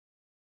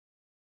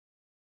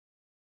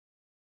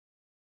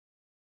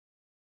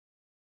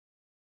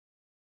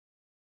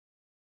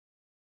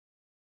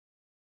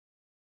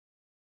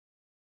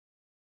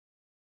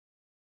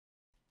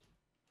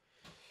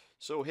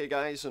So hey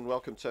guys, and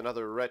welcome to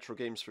another Retro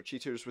Games for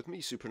Cheaters with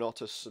me,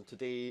 Supernautus, and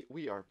today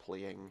we are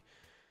playing...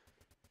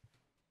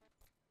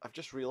 I've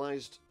just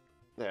realised...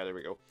 there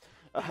we go.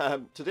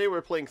 Today we're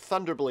playing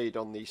Thunderblade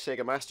on the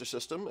Sega Master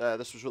System.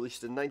 This was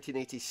released in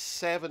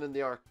 1987 in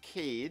the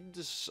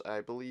arcades. I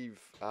believe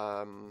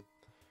that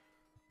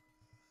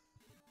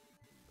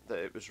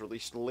it was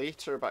released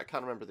later, but I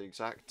can't remember the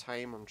exact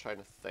time. I'm trying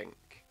to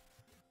think.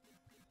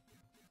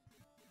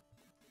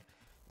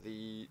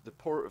 The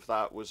port of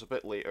that was a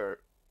bit later,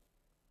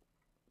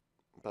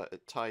 but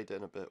it tied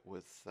in a bit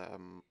with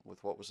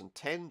what was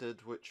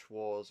intended, which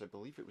was, I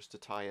believe it was to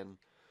tie in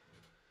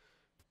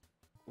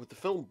with the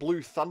film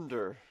Blue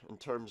Thunder in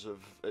terms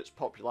of its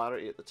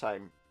popularity at the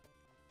time.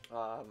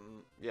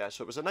 Yeah,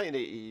 so it was a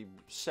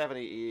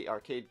 1987-88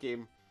 arcade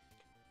game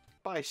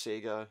by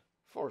Sega,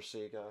 for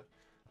Sega,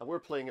 and we're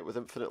playing it with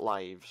infinite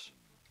lives.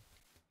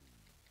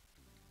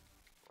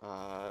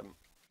 I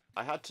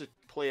had to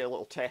play a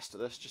little test of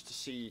this just to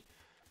see,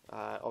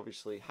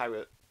 obviously, how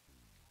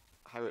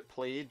it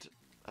played,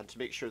 and to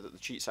make sure that the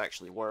cheats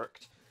actually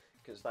worked,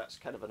 because that's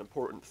kind of an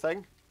important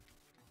thing.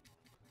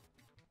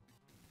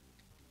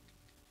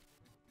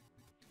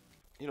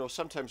 You know,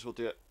 sometimes we'll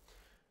do it.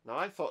 Now,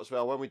 I thought as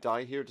well, when we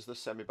die here, does this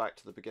send me back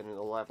to the beginning of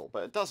the level?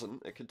 But it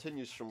doesn't. It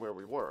continues from where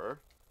we were.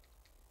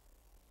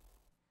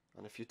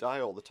 And if you die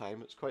all the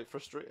time, it's quite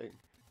frustrating.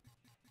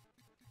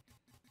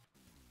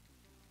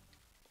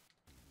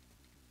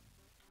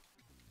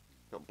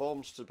 Got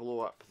bombs to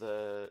blow up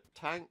the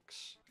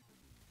tanks.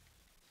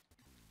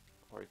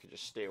 Or you could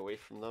just stay away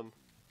from them.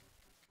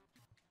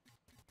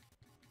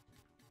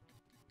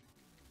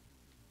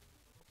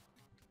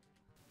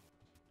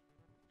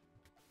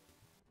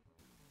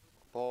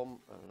 Bomb,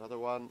 and another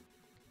one.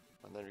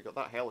 And then we've got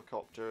that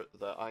helicopter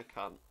that I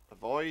can't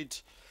avoid.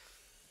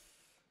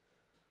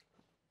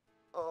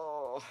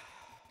 Oh.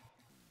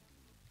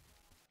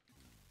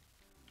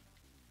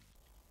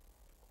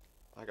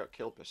 I got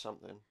killed by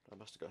something. I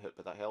must have got hit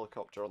by that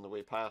helicopter on the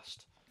way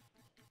past.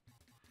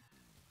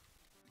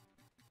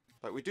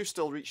 But we do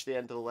still reach the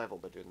end of the level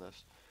by doing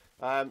this.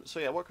 So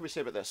yeah, what can we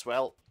say about this?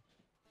 Well,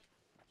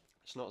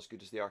 it's not as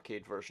good as the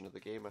arcade version of the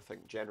game, I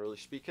think, generally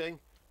speaking.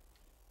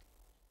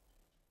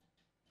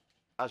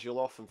 As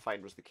you'll often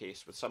find was the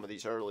case with some of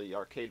these early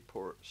arcade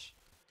ports,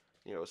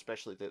 you know,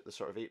 especially the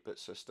sort of 8-bit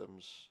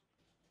systems,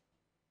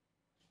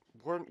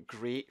 weren't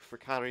great for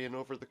carrying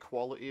over the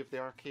quality of the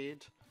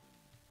arcade.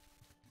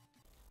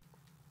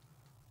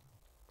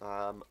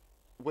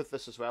 With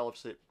this as well,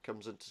 obviously it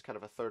comes into kind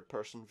of a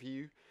third-person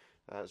view,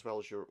 as well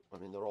as your, I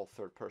mean, they're all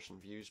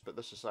third-person views, but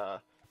this is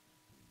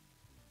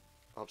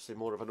obviously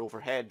more of an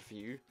overhead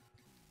view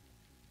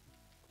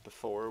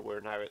before,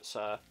 where now it's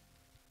a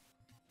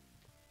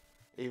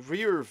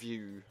rear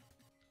view.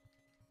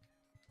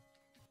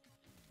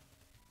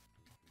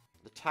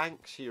 The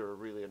tanks here are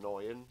really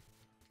annoying,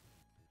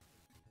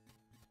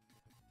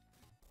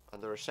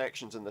 and there are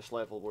sections in this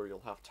level where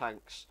you'll have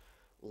tanks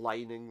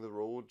lining the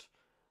road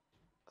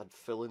and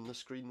filling the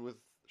screen with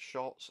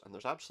shots, and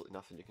there's absolutely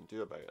nothing you can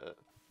do about it.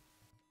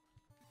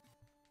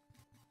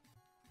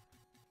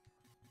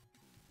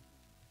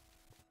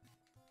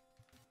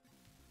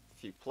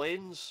 A few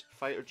planes,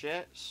 fighter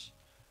jets,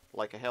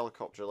 like a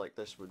helicopter like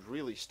this would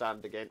really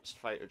stand against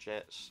fighter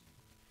jets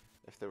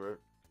if they were,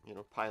 you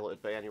know,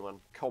 piloted by anyone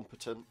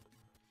competent.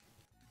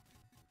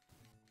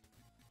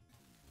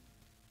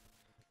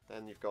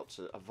 Then you've got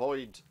to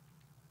avoid,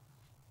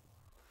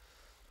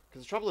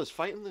 because the trouble is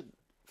fighting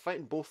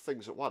both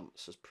things at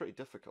once is pretty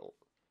difficult.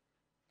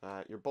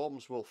 Your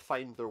bombs will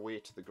find their way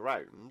to the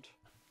ground,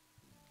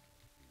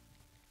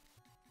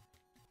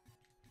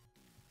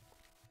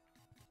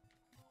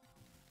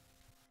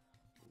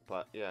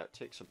 but yeah, it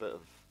takes a bit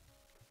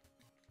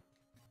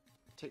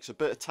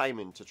of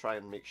timing to try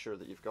and make sure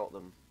that you've got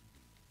them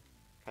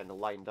kind of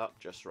lined up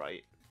just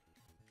right,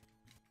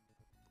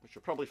 which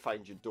you'll probably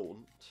find you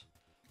don't.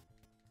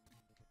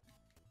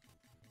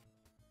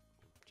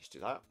 Just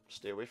do that,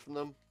 stay away from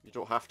them. You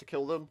don't have to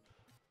kill them.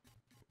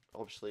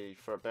 Obviously,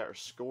 for a better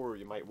score,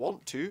 you might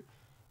want to,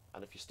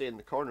 and if you stay in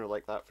the corner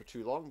like that for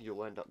too long,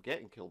 you'll end up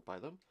getting killed by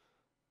them.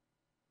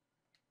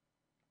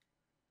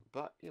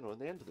 But, you know, in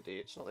the end of the day,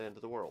 it's not the end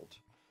of the world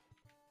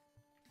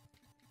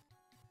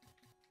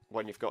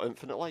when you've got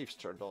infinite lives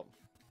turned on.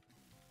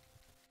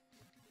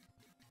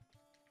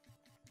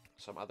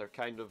 Some other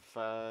kind of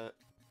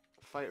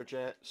fighter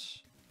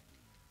jets.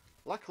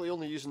 Luckily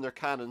only using their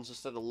cannons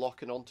instead of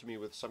locking onto me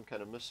with some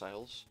kind of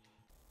missiles.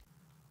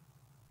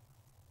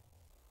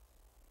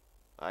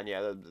 And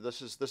yeah,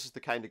 this is the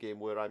kind of game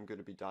where I'm going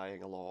to be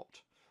dying a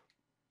lot.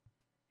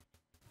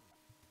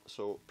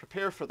 So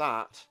prepare for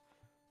that,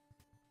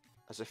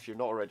 as if you're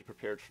not already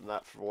prepared from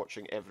that for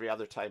watching every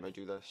other time I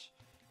do this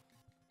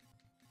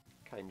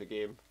kind of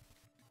game.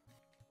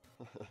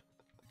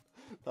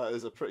 That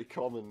is a pretty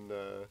common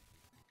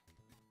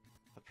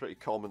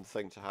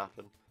thing to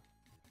happen.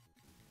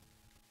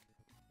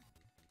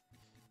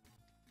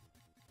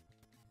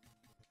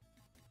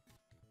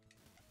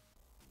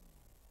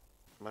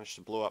 Managed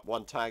to blow up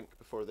one tank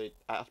before they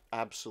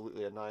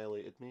absolutely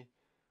annihilated me.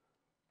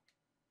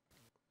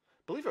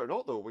 Believe it or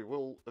not, though, we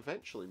will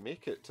eventually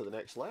make it to the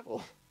next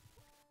level.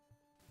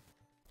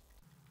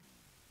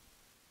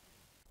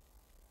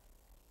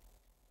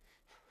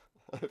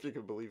 If you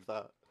can believe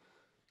that.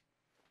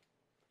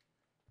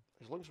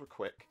 As long as we're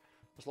quick.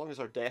 As long as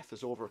our death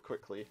is over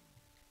quickly.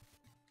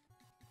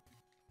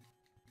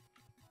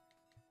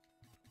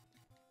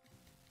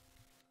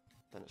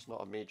 Then it's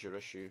not a major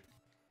issue.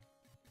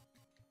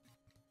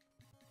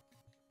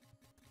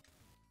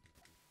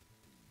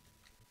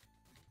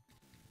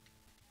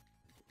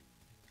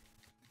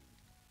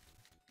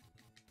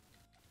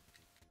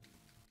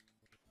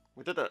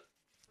 We did it!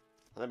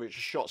 And then we just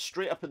shot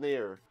straight up in the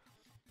air.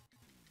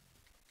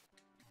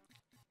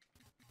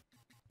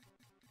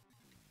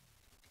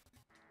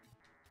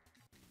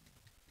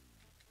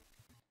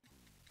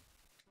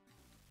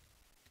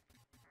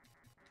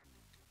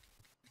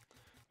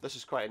 This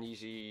is quite an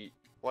easy...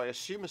 what I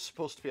assume is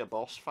supposed to be a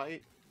boss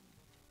fight.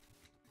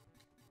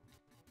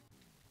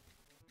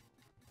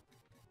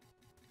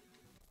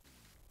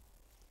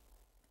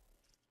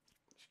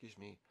 Excuse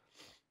me.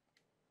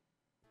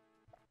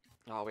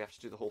 Oh, we have to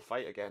do the whole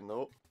fight again,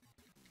 though.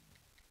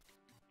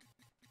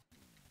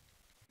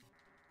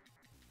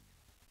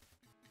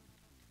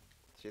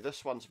 See,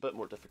 this one's a bit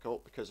more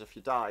difficult, because if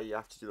you die, you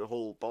have to do the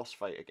whole boss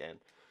fight again.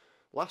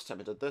 Last time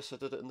I did this, I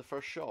did it in the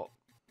first shot.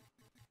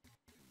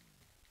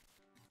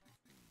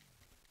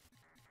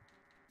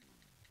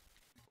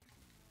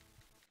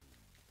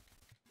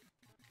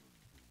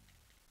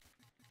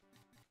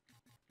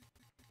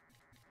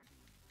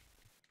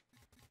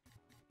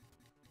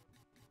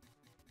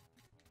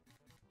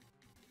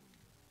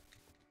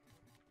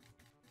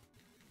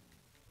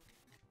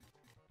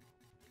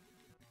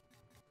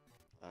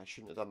 I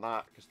shouldn't have done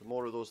that, because the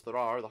more of those there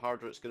are, the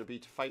harder it's going to be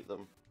to fight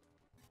them.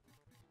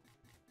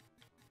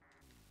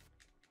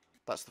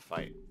 That's the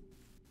fight.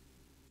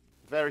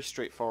 Very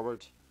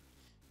straightforward.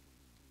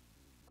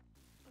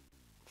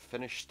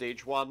 Finish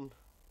stage 1.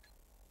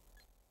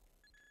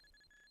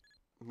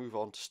 Move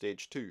on to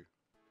stage 2.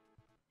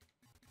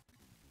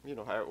 You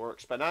know how it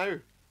works by now.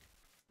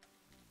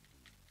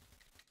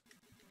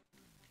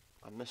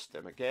 I missed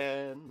him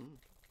again.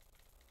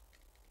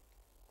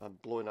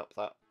 And blowing up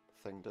that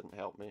thing didn't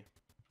help me.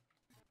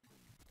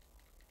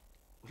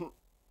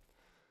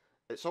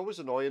 It's always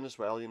annoying as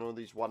well, you know,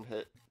 these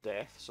one-hit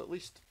deaths. At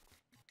least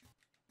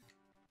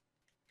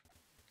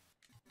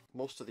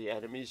most of the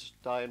enemies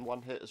die in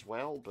one hit as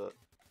well, but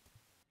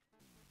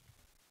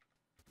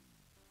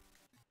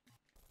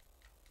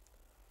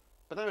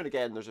now and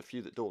again there's a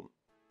few that don't,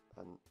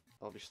 and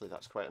obviously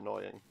that's quite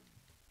annoying.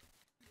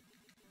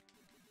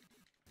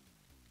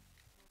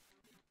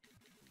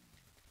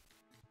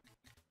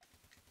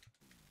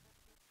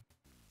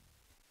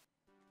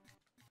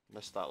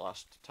 Missed that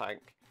last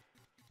tank.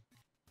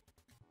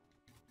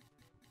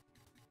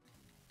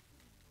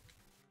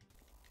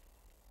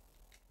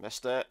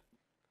 Missed it.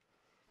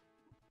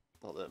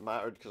 Not that it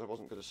mattered, because I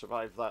wasn't going to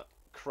survive that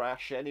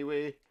crash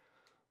anyway.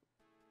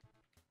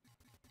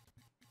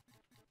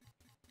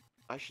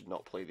 I should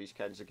not play these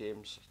kinds of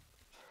games.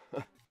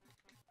 I'm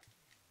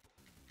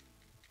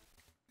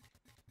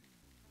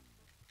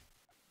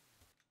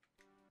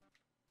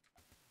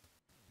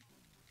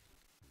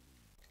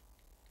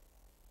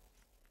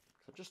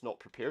just not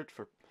prepared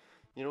for,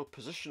 you know,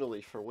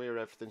 positionally for where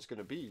everything's going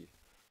to be.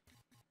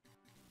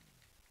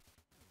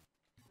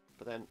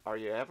 But then, are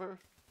you ever?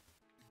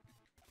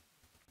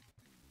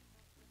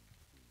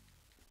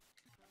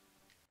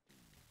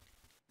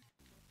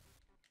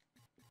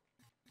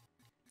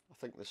 I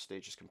think this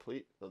stage is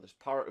complete. Though this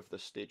part of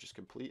this stage is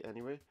complete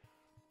anyway.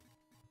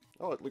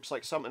 Oh, it looks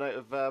like something out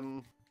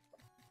of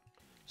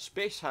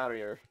Space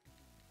Harrier.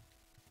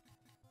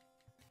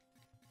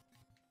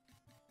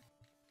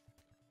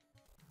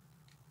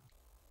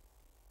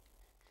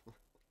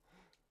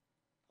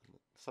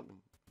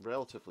 Something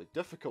relatively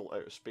difficult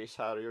out of Space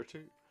Harrier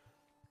too.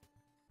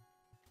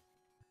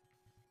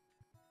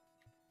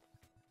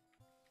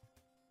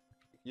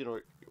 You know,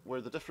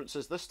 where the difference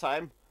is this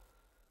time,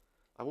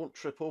 I won't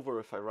trip over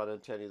if I run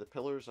into any of the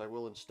pillars. I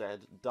will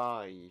instead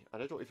die.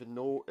 And I don't even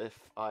know if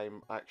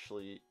I'm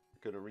actually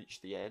going to reach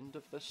the end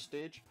of this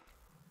stage.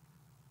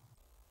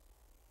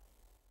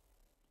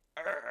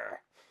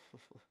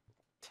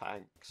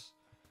 Tanks.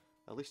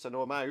 At least I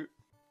know I'm out.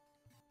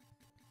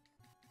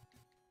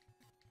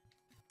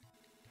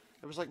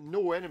 There was like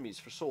no enemies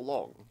for so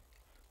long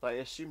that I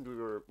assumed we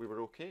were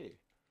okay.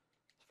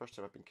 It's the first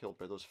time I've been killed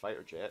by those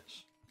fighter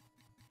jets.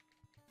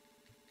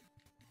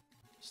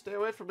 Stay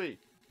away from me!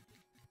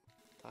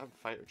 Damn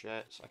fighter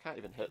jets. I can't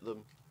even hit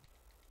them.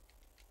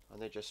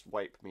 And they just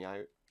wipe me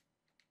out.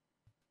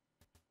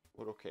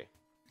 We're okay.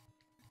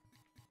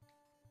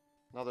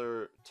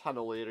 Another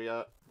tunnel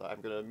area that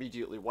I'm going to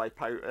immediately wipe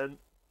out in.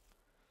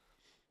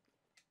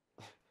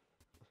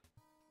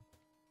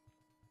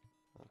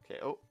 Okay,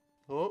 oh.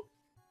 Oh.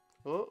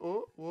 Oh,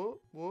 oh, whoa,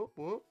 whoa,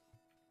 whoa.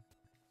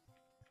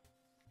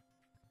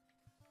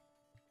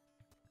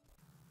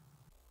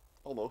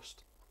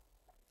 Almost.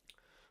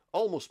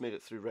 Almost made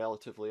it through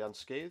relatively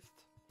unscathed.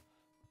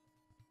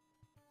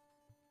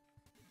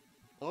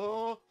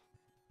 Oh!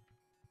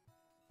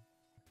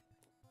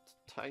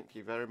 Thank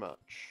you very much.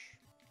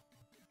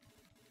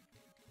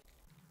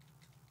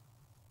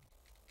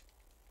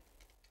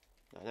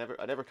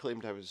 I never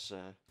claimed I was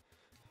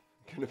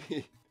gonna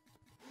be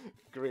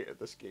great at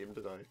this game,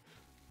 did I?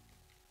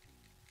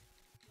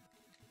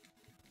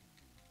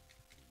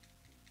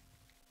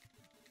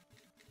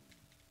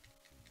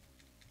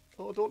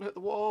 Oh, don't hit the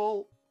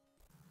wall!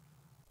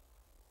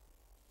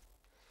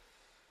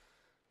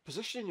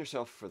 Positioning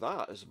yourself for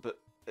that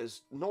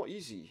is not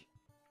easy.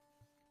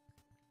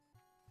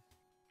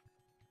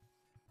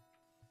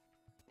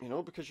 You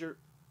know, because you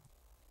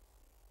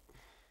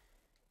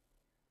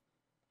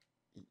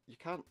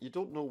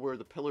don't know where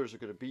the pillars are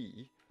going to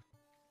be.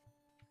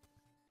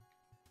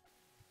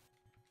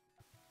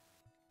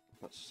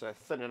 Let's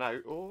thin it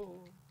out.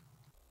 Oh,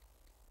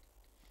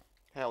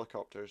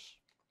 helicopters.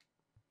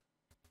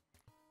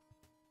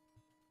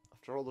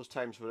 After all those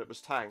times when it was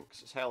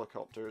tanks, it's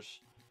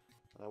helicopters,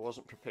 and I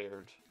wasn't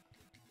prepared.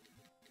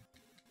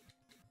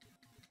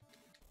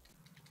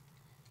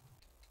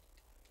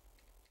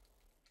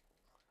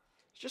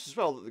 It's just as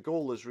well that the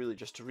goal is really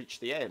just to reach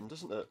the end,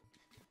 isn't it?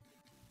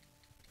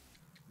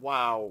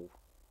 Wow.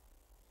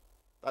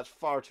 That's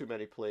far too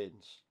many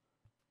planes.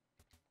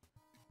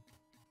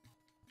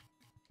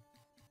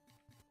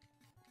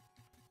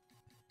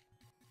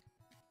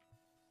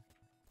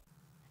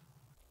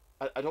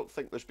 I don't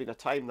think there's been a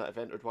time that I've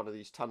entered one of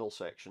these tunnel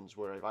sections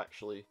where I've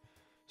actually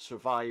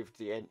survived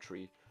the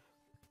entry.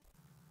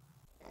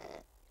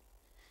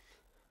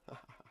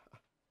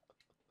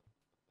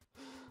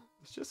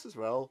 It's just as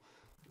well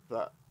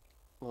that...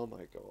 Oh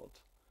my god.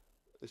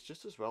 It's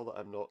just as well that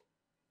I'm not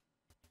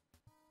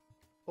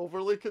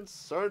overly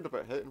concerned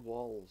about hitting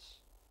walls.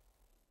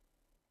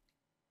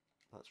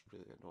 That's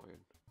really annoying.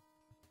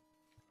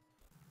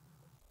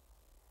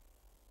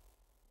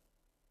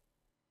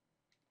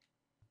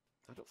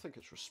 I don't think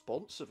it's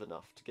responsive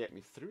enough to get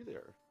me through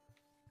there.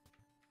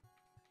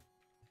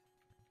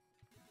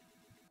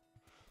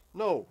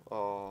 No!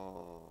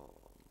 Oh.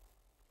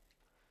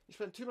 You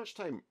spend too much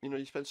time,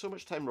 you spend so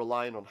much time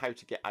relying on how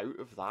to get out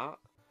of that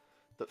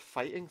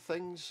fighting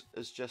things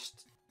is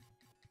just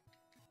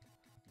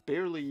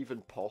barely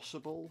even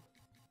possible.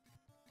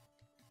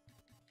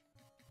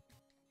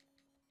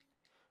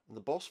 And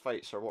the boss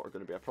fights are what are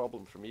going to be a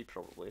problem for me,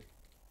 probably.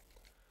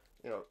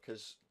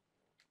 Because...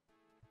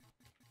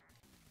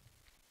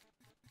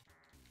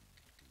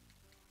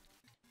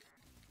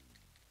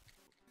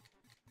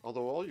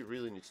 Although all you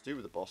really need to do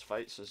with the boss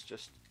fights is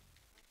just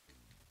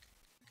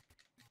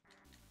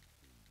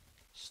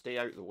stay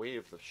out the way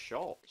of the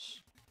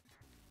shots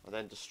and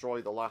then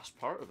destroy the last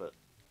part of it.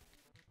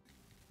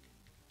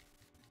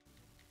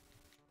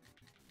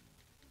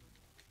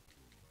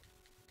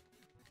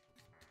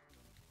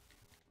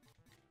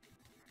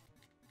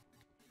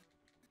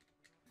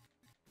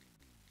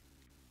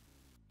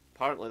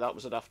 Apparently that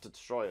was enough to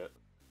destroy it.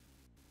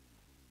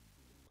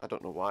 I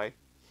don't know why.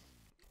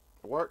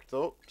 It worked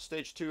though.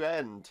 Stage 2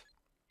 end.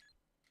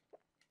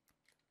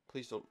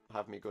 Please don't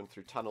have me going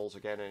through tunnels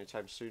again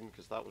anytime soon,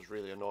 because that was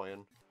really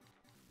annoying.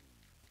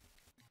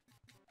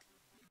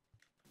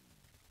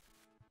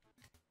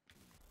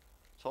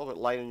 It's all about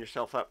lining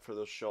yourself up for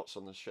those shots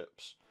on the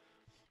ships.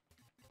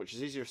 Which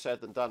is easier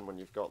said than done when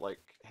you've got, like,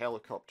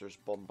 helicopters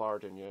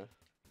bombarding you.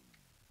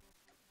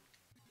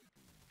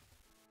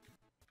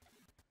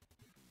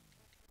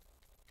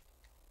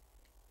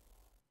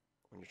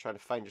 When you're trying to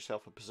find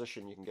yourself a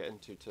position you can get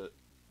into to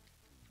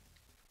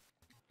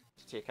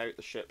take out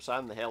the ships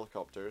and the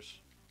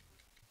helicopters.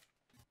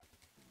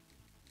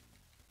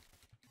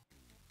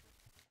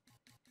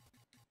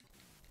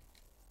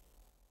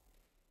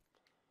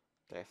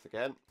 Death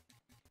again.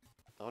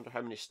 I wonder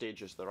how many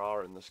stages there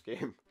are in this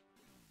game.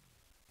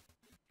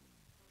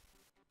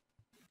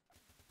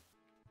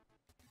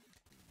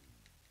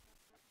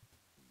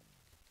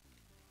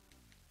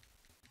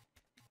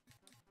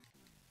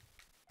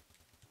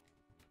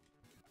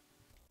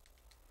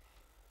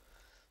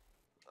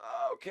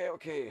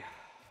 Okay.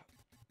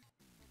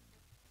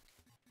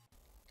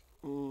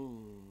 Do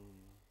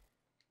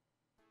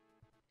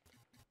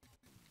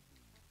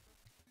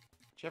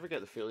you ever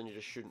get the feeling you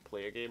just shouldn't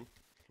play a game?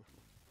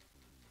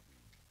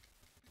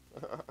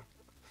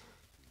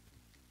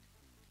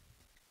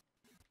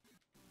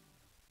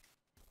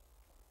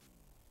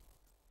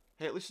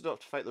 Hey, at least you don't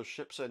have to fight those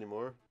ships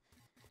anymore.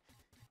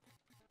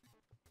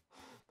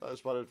 That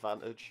is one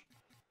advantage.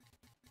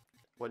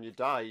 When you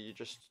die, you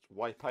just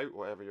wipe out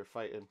whatever you're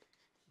fighting.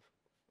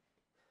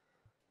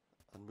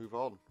 And move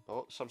on.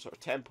 Oh, some sort of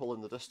temple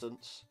in the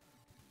distance.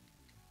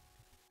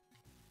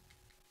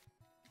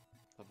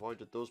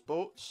 Avoided those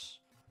boats.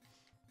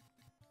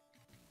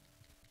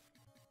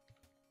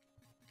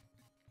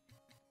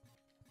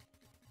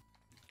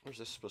 Where's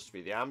this supposed to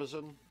be? The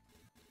Amazon?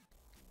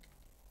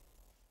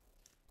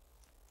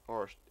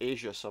 Or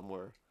Asia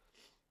somewhere.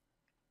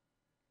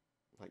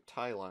 Like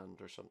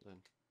Thailand or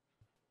something.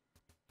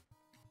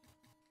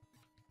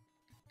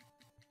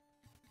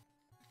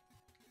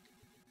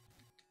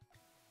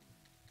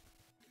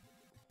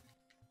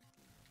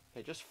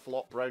 Hey, just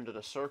flop round in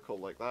a circle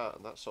like that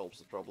and that solves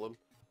the problem.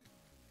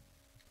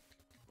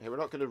 Hey, we're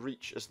not going to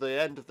reach... It's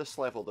the end of this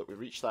level that we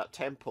reach that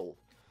temple.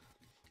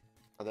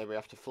 And then we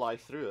have to fly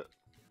through it.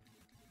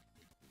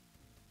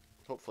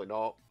 Hopefully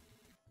not.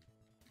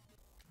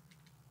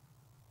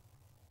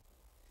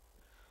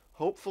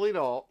 Hopefully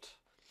not.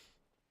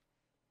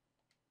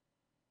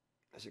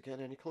 Is it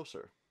getting any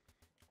closer?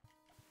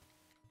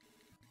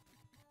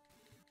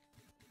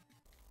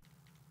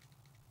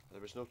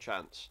 There was no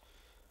chance.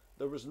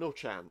 There was no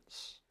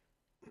chance.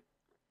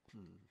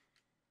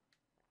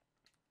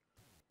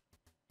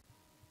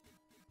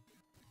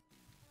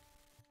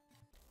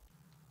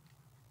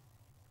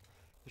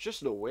 There's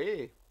just no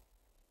way.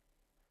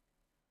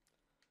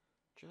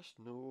 Just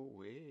no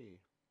way.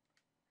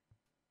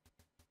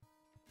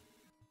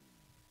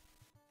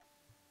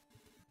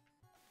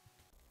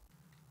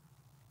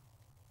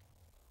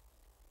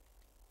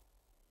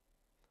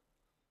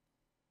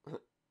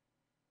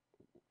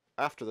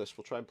 After this,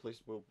 we'll try and play.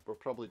 We'll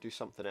probably do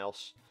something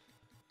else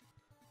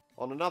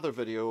on another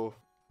video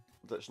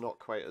that's not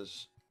quite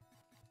as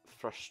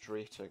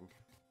frustrating.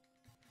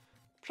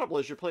 Trouble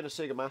is, you're playing a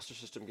Sega Master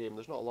System game.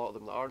 There's not a lot of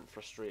them that aren't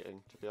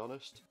frustrating, to be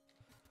honest.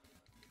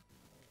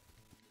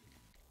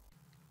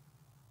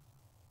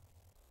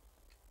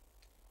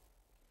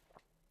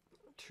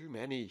 Too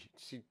many.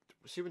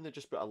 See when they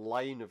just put a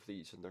line of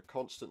these and they're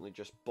constantly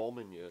just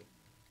bombing you.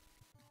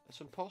 It's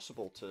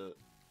impossible to...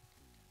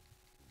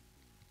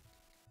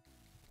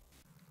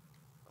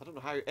 I don't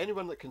know how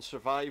anyone that can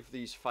survive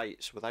these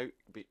fights without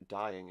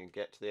dying and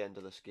get to the end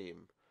of this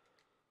game.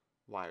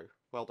 Wow,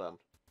 well done.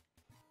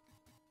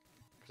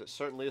 Because it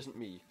certainly isn't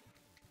me.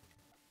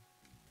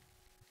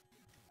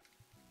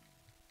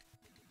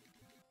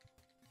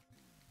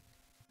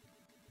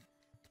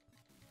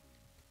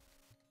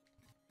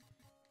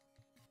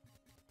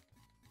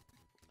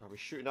 Are we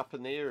shooting up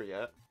in the air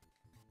yet?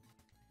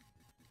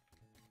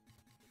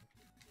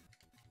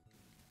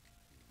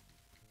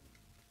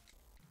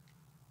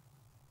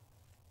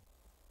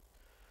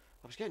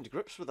 I was getting to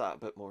grips with that a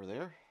bit more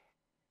there.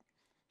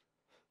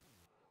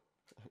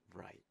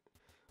 Right.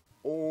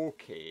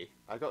 Okay.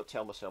 I got to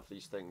tell myself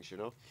these things, you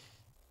know?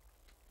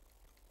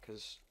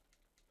 Because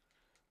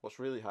what's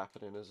really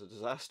happening is a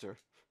disaster.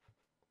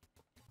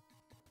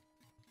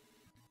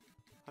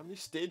 How many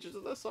stages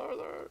of this are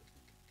there?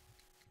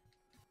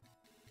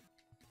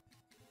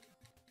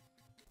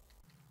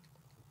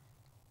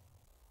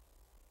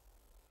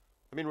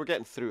 I mean, we're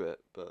getting through it,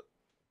 but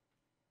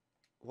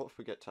what if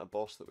we get to a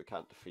boss that we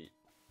can't defeat?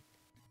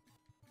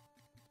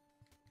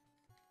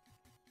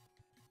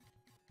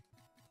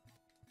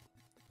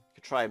 You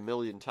could try a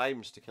million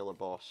times to kill a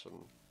boss and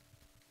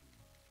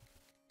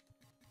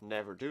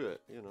never do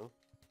it, you know?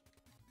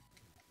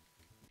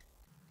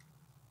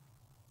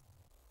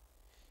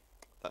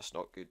 That's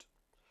not good.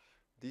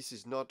 This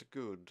is not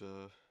good,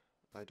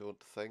 I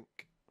don't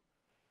think.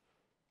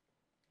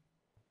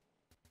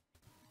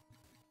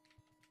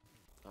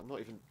 I'm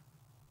not even...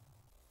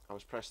 I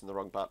was pressing the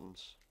wrong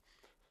buttons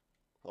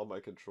on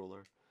my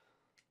controller.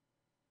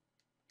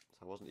 So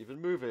I wasn't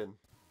even moving.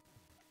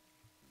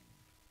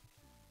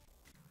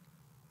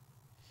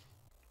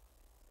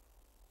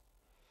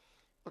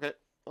 Okay,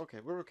 okay,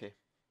 we're okay.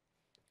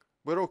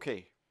 We're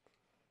okay.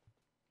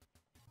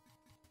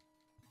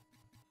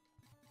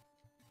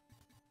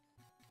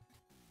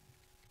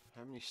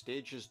 How many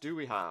stages do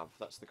we have?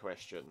 That's the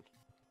question.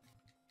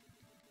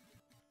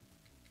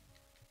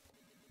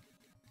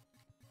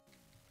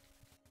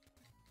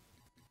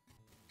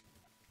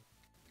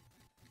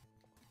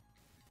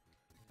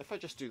 If I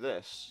just do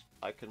this,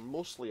 I can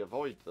mostly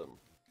avoid them.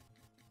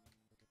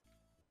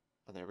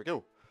 And there we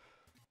go.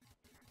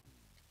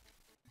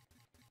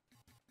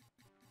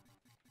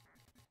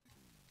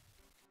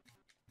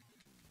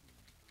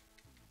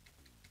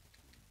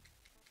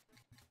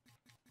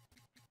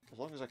 As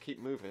long as I keep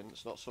moving,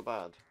 it's not so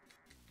bad.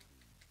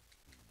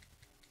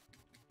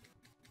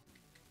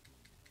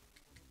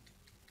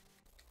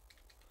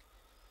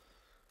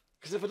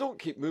 Because if I don't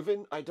keep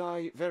moving, I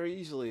die very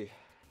easily.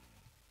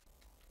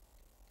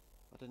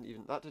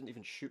 That didn't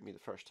even shoot me the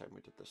first time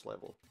we did this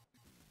level.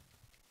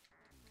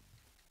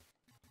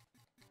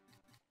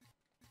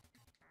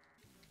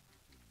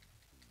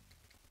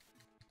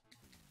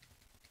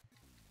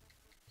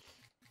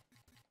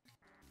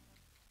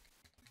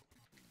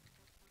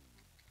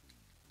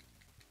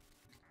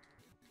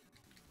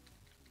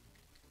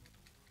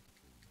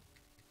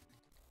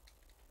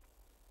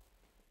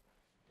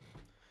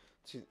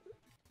 See,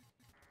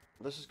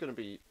 this is going to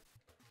be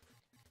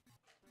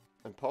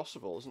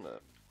impossible, isn't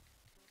it?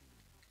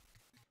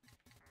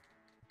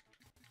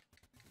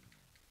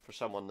 For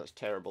someone that's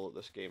terrible at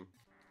this game.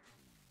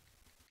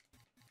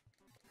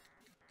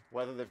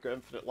 Whether they've got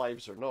infinite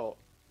lives or not.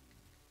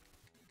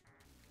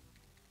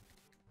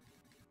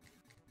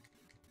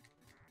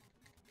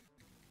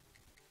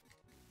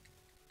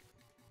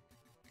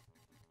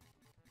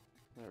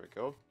 There we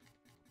go.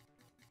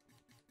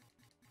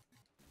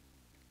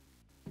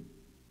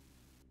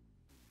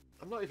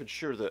 I'm not even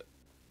sure that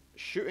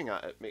shooting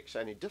at it makes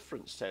any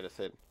difference to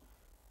anything.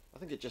 I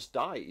think it just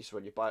dies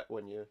when you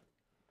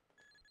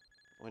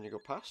go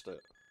past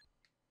it.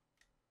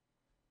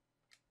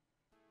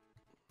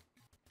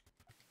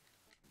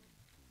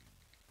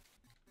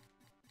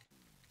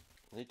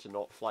 I need to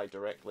not fly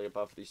directly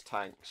above these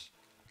tanks.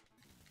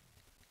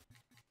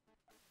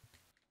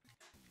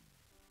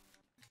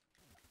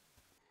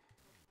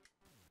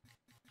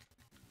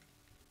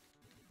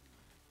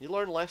 You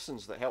learn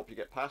lessons that help you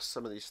get past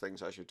some of these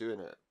things as you're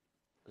doing it,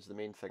 is the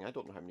main thing. I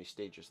don't know how many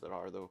stages there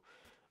are, though.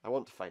 I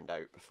want to find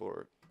out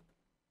before.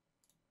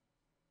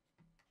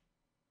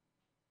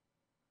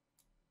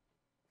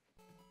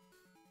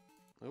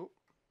 Oh.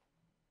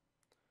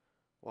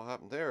 What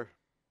happened there?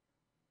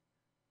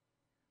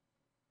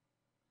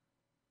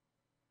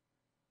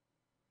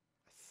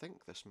 I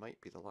think this might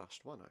be the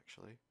last one,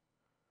 actually.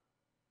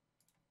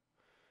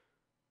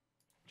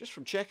 Just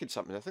from checking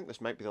something, I think this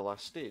might be the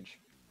last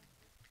stage.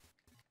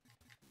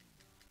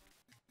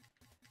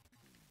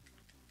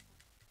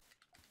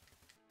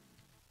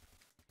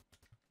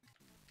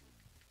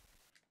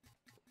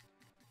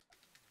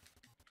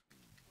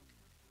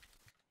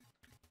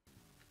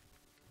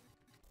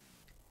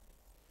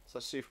 So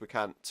let's see if we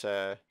can't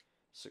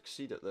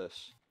succeed at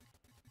this.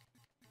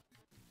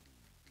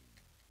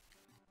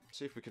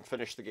 See if we can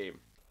finish the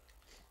game.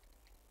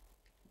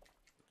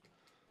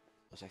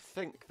 As I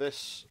think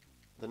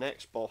the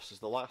next boss is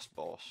the last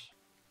boss.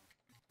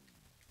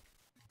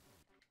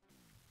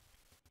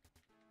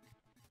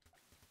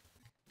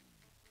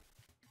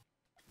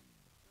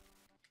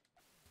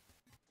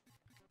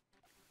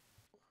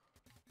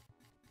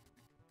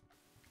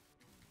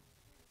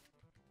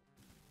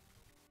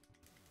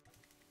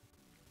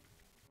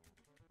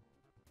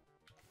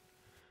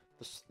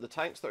 The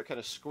tanks that are kind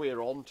of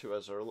square onto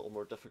us are a little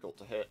more difficult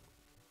to hit,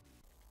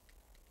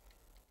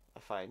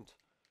 I find.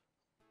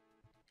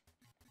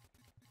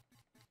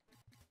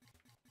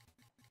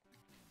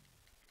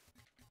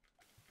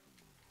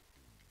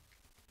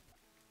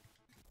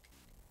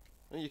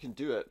 I mean, you can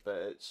do it, but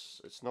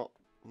it's not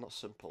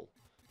simple.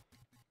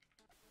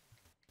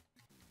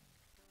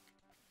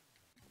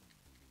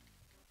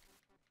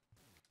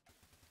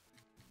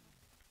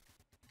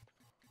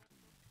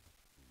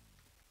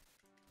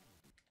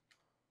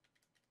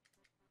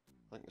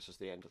 I think this is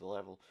the end of the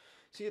level.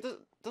 See, it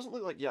doesn't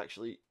look like you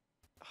actually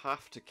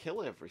have to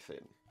kill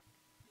everything.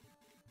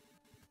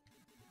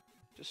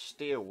 Just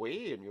stay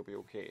away and you'll be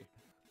okay.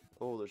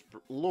 Oh, there's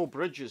low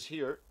bridges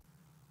here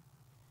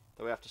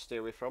that we have to stay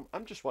away from.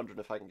 I'm just wondering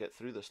if I can get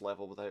through this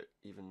level without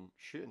even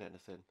shooting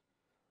anything.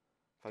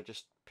 If I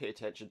just pay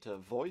attention to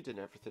avoiding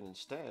everything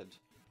instead.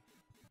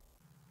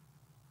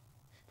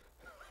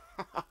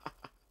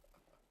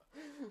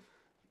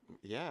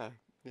 Yeah,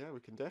 we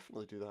can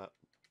definitely do that.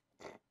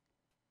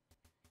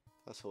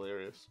 That's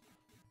hilarious.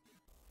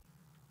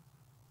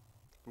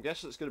 I'm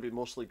guessing it's going to be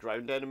mostly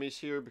ground enemies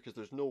here because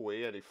there's no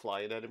way any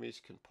flying enemies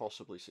can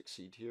possibly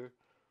succeed here.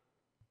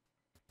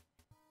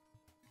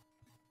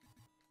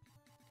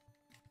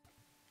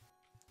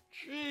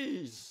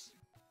 Jeez!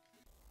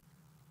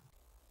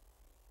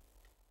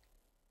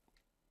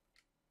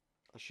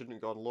 I shouldn't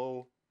have gone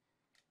low.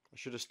 I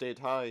should have stayed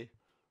high.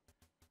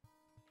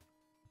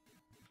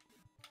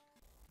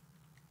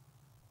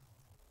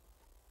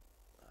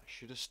 I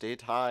should have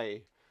stayed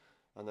high.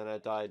 And then I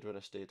died when I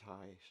stayed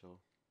high, so...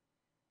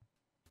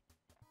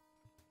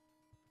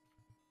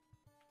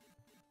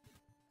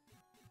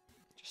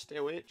 Just stay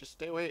away, just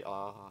stay away.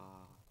 Ah.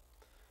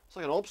 It's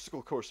like an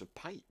obstacle course of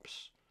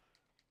pipes.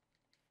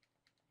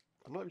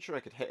 I'm not even sure I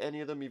could hit any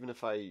of them even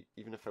if I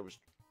was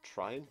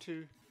trying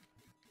to.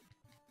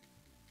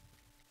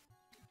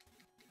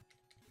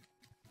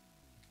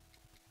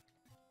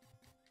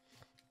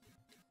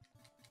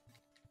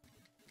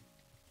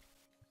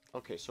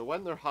 Okay, so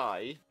when they're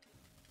high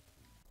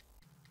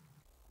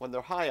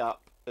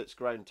up, it's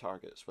ground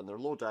targets. When they're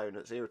low down,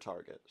 it's air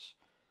targets.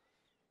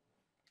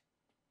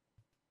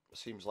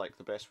 Seems like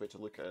the best way to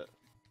look at it.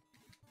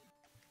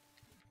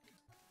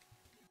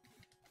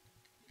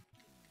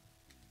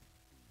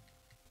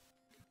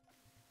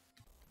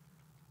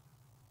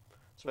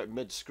 It's about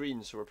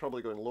mid-screen, so we're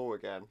probably going low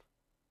again.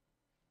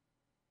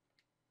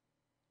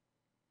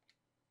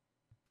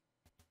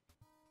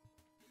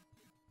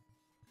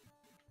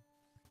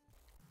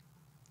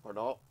 Or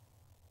not.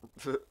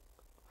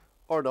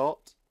 Or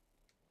not.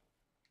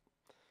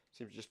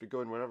 Seems to just be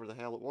going wherever the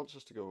hell it wants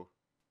us to go.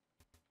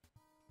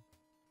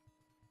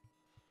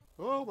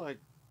 Oh my...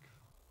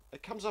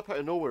 It comes up out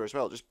of nowhere as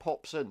well, it just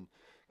pops in.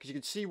 Because you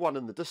can see one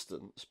in the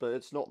distance, but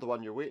it's not the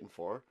one you're waiting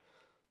for.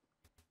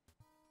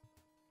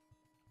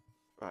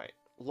 Right,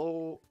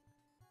 low,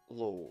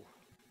 low.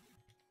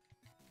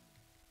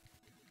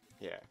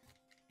 Yeah.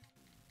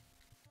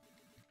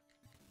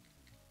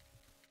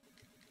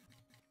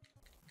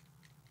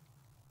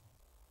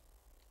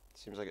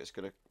 Seems like it's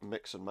going to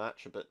mix and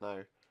match a bit now.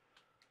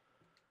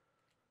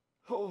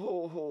 Ho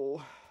ho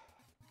ho.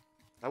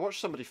 I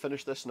watched somebody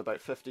finish this in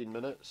about 15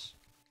 minutes.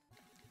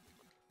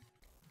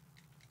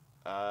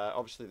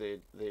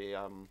 Obviously they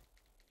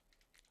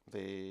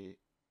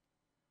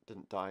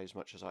didn't die as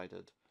much as I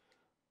did.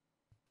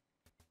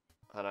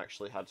 And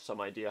actually had some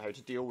idea how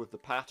to deal with the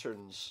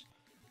patterns.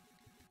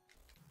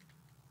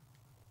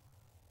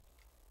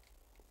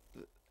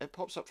 It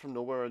pops up from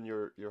nowhere and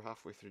you're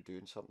halfway through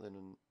doing something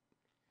and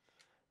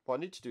what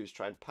I need to do is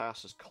try and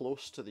pass as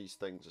close to these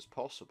things as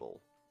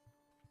possible.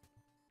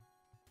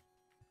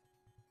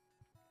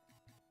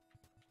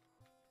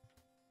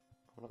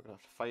 We're not going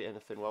to have to fight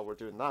anything while we're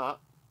doing that.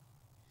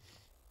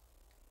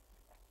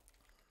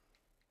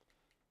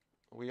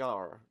 We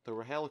are. There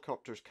were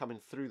helicopters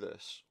coming through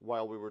this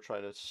while we were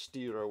trying to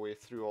steer our way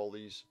through all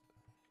these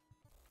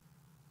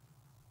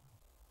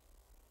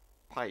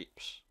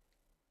pipes.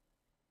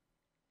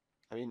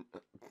 I mean,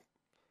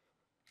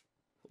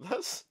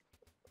 that's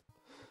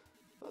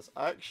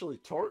actually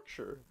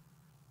torture.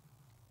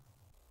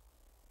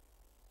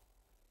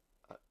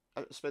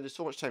 I'm spending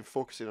so much time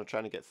focusing on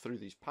trying to get through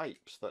these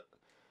pipes that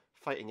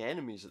fighting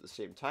enemies at the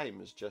same time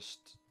is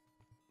just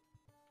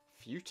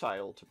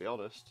futile, to be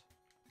honest.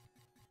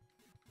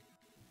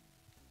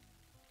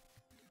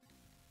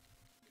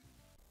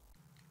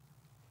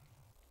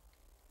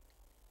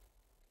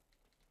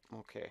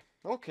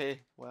 Okay,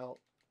 well,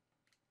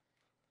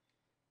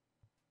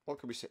 what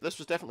can we say? This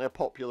was definitely a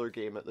popular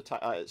game at the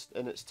time,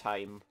 in its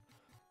time.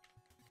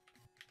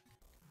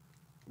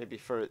 Maybe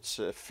for its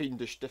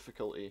fiendish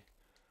difficulty.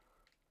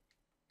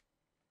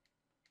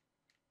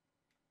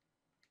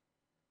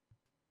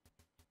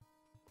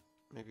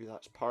 Maybe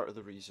that's part of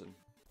the reason.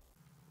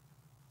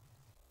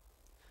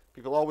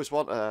 People always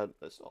want a...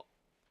 It's not...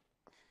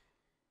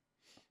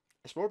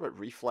 It's more about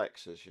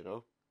reflexes, you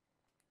know?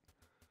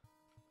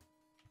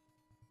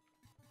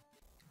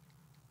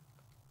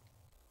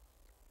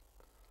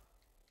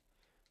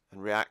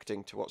 And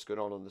reacting to what's going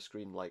on the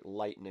screen like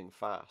lightning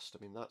fast.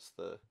 I mean, that's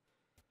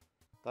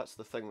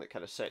the thing that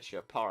kind of sets you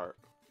apart.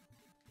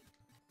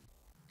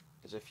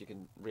 Is if you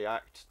can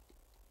react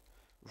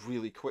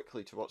really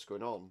quickly to what's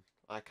going on.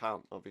 I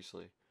can't,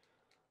 obviously.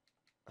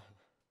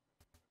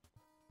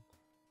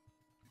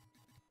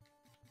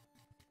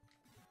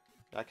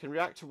 I can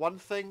react to one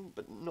thing,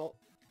 but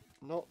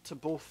not to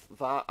both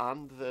that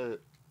and the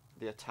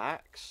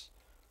attacks.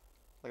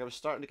 Like, I was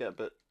starting to get a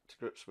bit to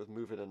grips with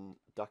moving and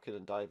ducking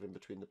and diving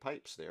between the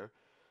pipes there,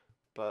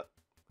 but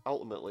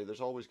ultimately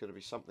there's always going to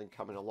be something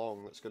coming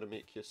along that's going to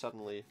make you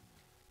suddenly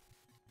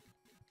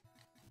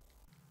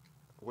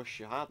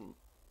wish you hadn't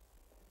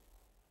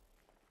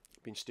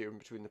been steering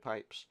between the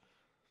pipes.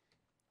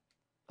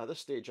 At this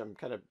stage I'm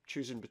kind of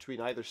choosing between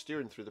either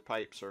steering through the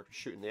pipes or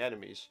shooting the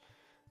enemies,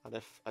 and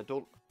if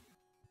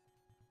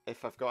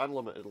I've got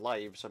unlimited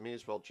lives, I may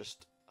as well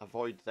just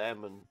avoid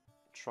them and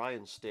try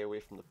and stay away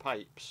from the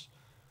pipes.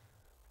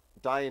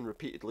 Dying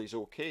repeatedly is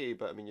okay,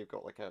 but I mean, you've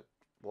got like a,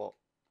 what,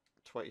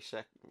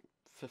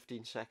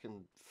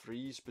 15-second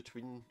freeze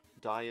between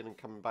dying and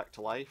coming back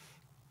to life.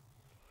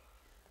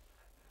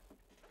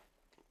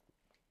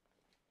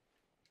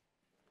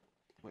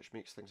 Which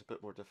makes things a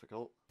bit more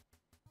difficult.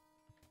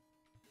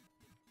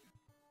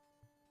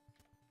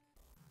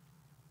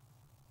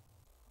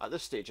 At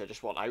this stage, I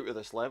just want out of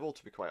this level,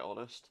 to be quite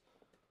honest.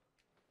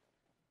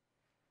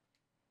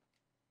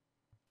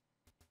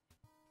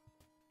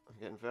 I'm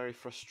getting very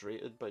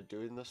frustrated by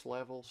doing this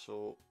level,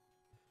 so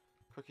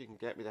the quicker you can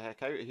get me the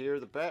heck out of here,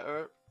 the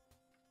better.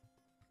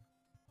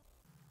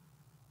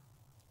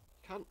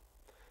 Can't...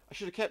 I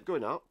should have kept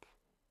going up.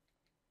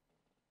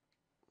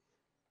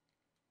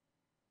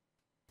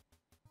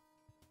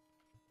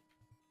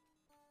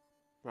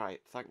 Right,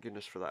 thank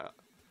goodness for that.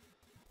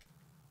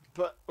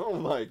 But, oh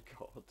my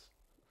god.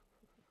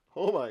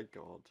 Oh my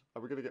god.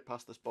 Are we going to get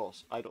past this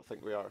boss? I don't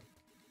think we are.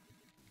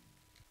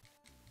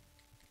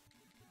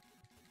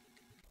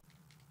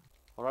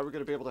 Or are we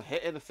going to be able to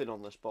hit anything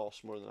on this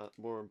boss,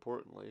 more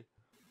importantly?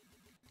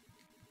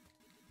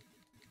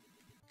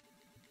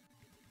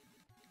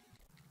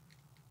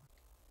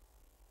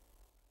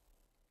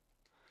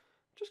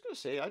 Just going to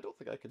say, I don't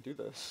think I can do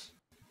this.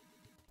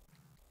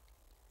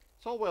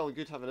 It's all well and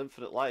good having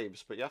infinite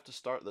lives, but you have to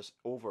start this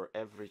over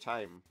every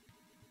time.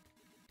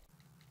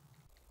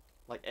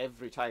 Like,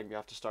 every time you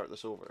have to start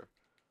this over.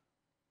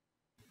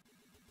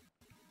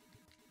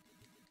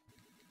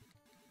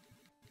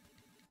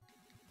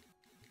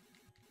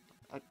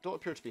 I don't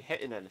appear to be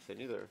hitting anything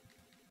either.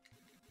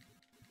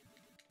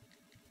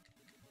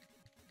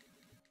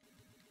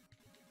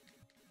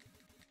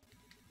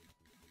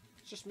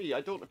 It's just me,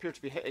 I don't appear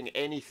to be hitting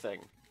anything.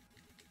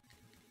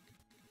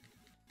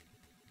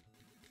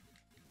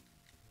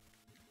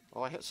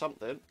 Oh, I hit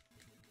something.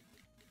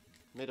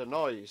 Made a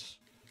noise.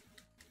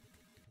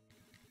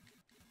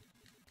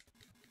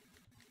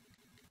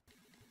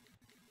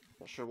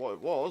 Not sure what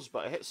it was,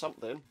 but I hit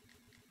something.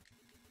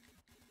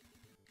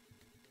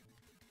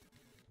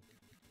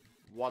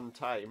 One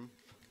time.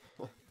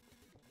 The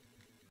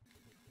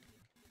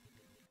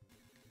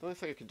only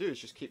thing I can do is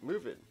just keep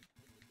moving.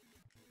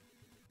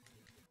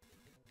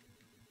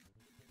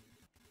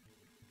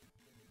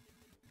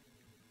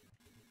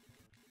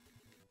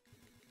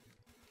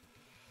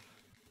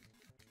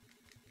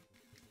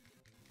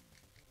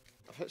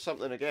 I've hit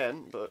something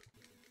again, but...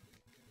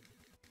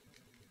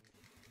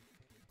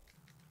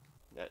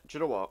 Yeah, do you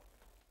know what?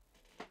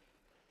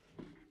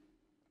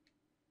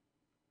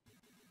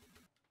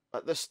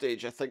 At this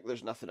stage, I think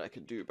there's nothing I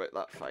can do about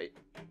that fight.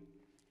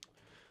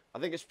 I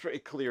think it's pretty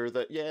clear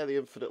that, yeah, the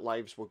infinite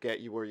lives will get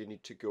you where you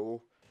need to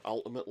go,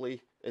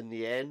 ultimately, in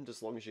the end,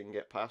 as long as you can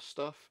get past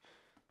stuff.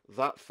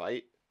 That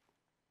fight,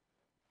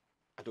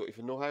 I don't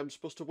even know how I'm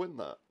supposed to win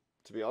that,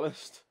 to be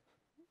honest.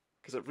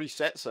 Because it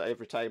resets it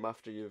every time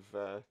after you've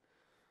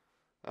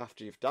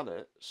done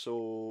it,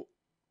 so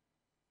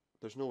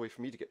there's no way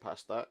for me to get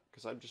past that,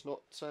 because I'm just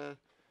not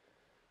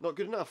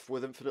good enough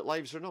with infinite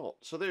lives or not.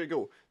 So there you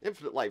go. The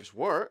infinite lives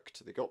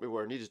worked. They got me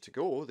where I needed to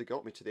go. They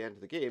got me to the end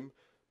of the game.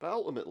 But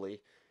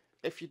ultimately,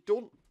 if you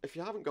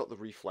haven't got the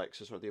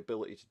reflexes or the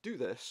ability to do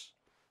this,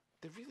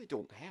 they really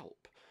don't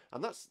help.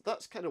 And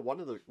that's kind of one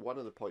of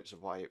the points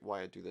of why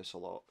I do this a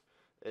lot,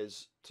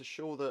 is to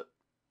show that,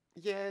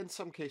 yeah, in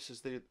some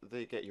cases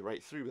they get you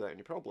right through without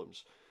any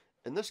problems.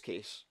 In this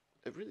case,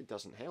 it really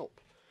doesn't help.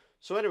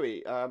 So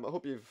anyway, I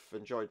hope you've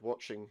enjoyed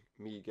watching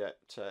me get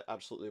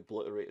absolutely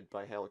obliterated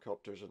by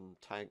helicopters and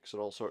tanks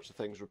and all sorts of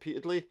things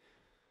repeatedly.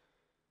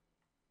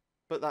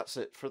 But that's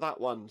it for that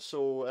one.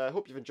 So I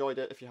hope you've enjoyed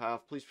it. If you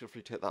have, please feel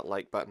free to hit that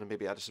like button and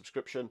maybe add a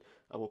subscription,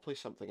 and we'll play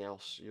something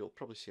else. You'll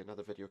probably see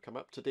another video come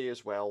up today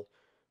as well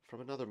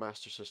from another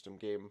Master System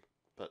game,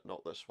 but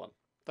not this one.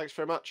 Thanks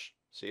very much.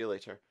 See you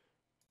later.